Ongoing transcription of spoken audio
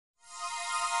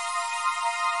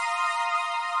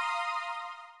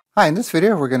Hi, in this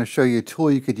video we're going to show you a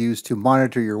tool you could use to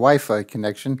monitor your Wi-Fi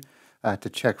connection to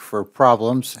check for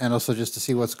problems and also just to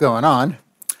see what's going on.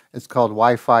 It's called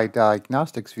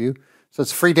WifiDiagnosticsView. So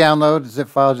it's a free download, zip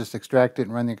file, just extract it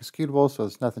and run the executable, so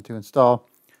it's nothing to install.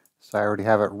 So I already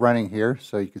have it running here,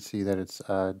 so you can see that it's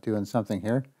doing something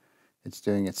here. It's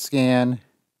doing its scan.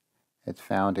 It's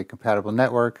found a compatible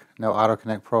network, no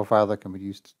auto-connect profile that can be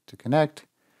used to connect.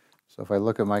 So if I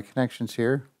look at my connections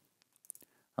here,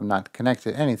 I'm not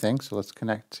connected to anything, so let's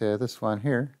connect to this one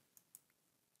here.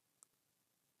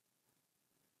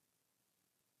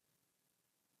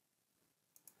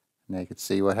 Now you can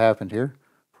see what happened here.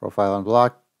 Profile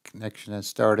unblocked, connection has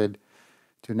started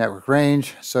to network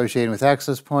range, associated with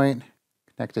access point,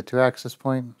 connected to access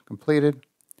point, completed.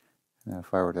 Now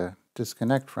if I were to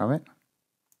disconnect from it,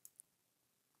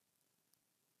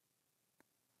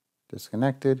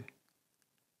 disconnected.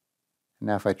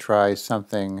 Now if I try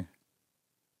something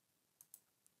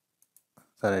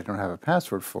that I don't have a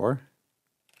password for,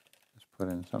 let's put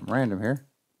in something random here.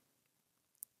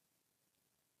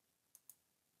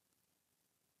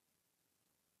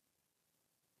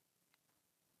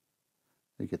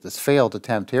 You get this failed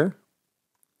attempt here.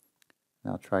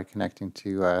 Now I'll try connecting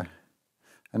to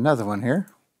another one here.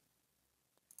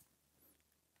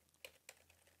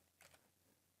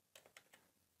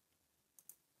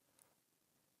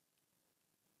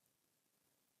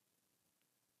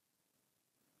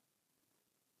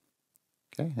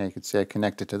 Okay, now you can see I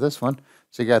connected to this one.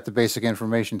 So you got the basic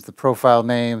information to the profile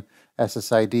name,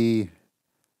 SSID,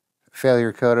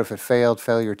 failure code if it failed,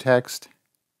 failure text,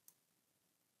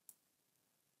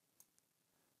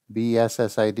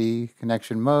 BSSID,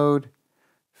 connection mode,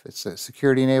 if it's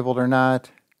security enabled or not,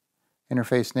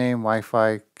 interface name,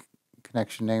 Wi-Fi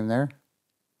connection name there.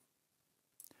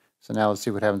 So now let's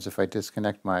see what happens if I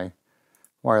disconnect my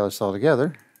wireless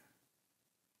altogether.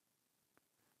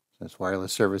 This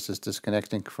wireless service is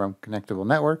disconnecting from connectable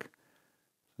network.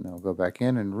 So now we'll go back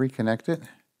in and reconnect it.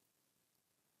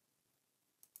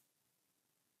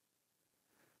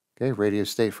 Okay, radio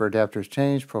state for adapters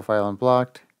changed, profile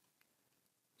unblocked.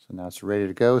 So now it's ready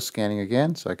to go, scanning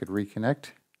again, so I could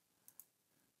reconnect.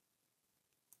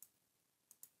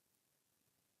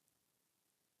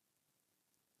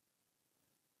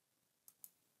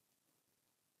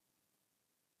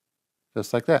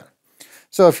 Just like that.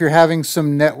 So if you're having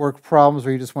some network problems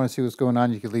or you just want to see what's going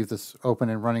on, you could leave this open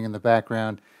and running in the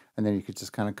background, and then you could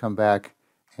just kind of come back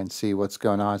and see what's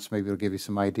going on. So maybe it'll give you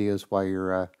some ideas why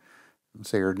your,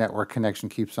 say your network connection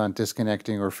keeps on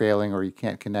disconnecting or failing, or you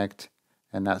can't connect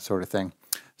and that sort of thing.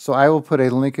 So I will put a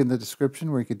link in the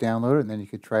description where you could download it and then you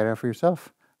could try it out for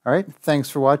yourself. All right, thanks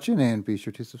for watching and be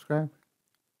sure to subscribe.